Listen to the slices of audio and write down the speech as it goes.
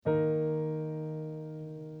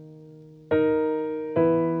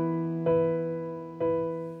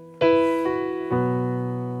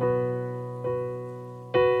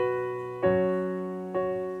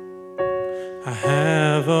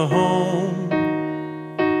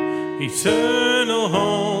eternal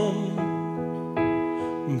home.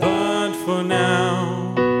 But for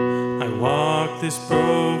now, I walk this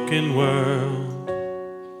broken world.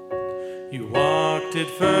 You walked it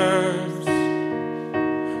first.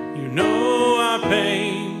 You know our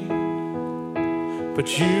pain,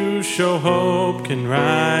 but you show hope can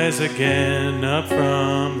rise again up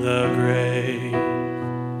from the grave.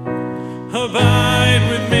 Abide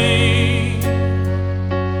with me,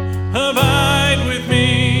 abide with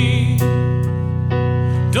me.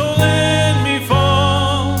 Don't let me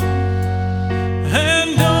fall,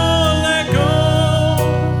 and don't let go.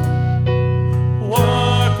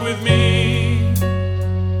 Walk with me,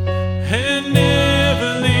 and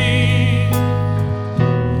never leave.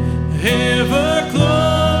 Ever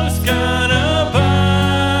close, God,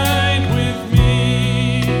 abide with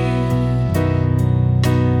me.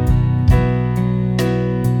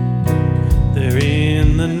 There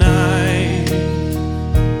in the night,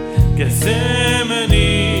 Gethsemane,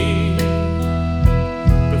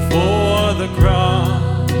 before the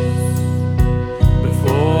cross,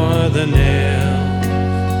 before the nails,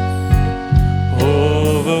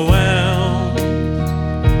 overwhelmed,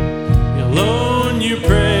 alone you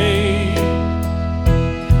prayed.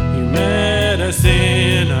 You met us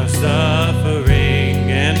in our suffering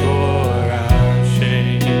and bore our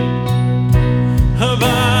shame.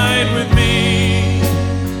 Abide with me,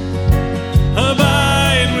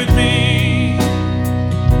 abide with me.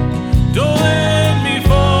 Don't let me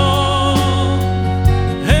fall,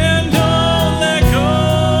 and don't let go.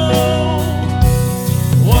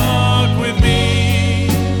 Walk with me,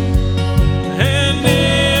 and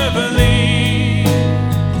never leave.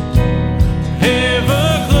 Ever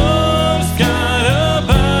close, God,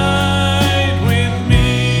 abide with me.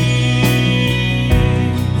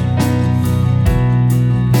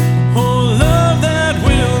 Oh, love that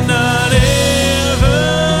will not ever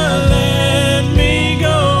let me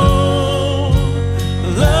go.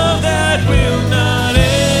 Love that will not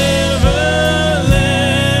ever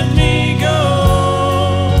let me go.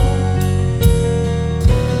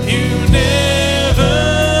 You never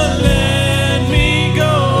let me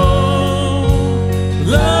go.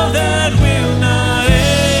 Love that will not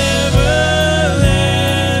ever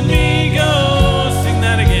let me go. Sing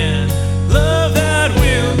that again. Love that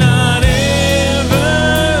will not ever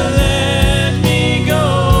let me go.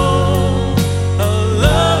 A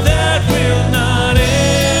love that will not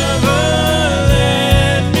ever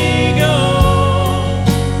let me go.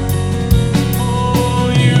 Oh,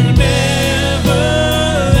 you never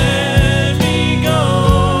let me go.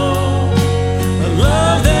 A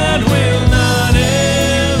love that will not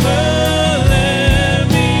ever let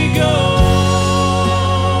me go.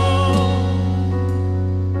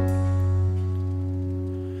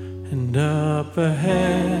 And up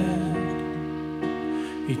ahead,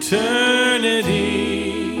 eternity,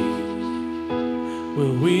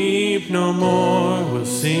 we'll weep no more, we'll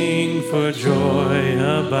sing for joy.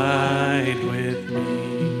 Abide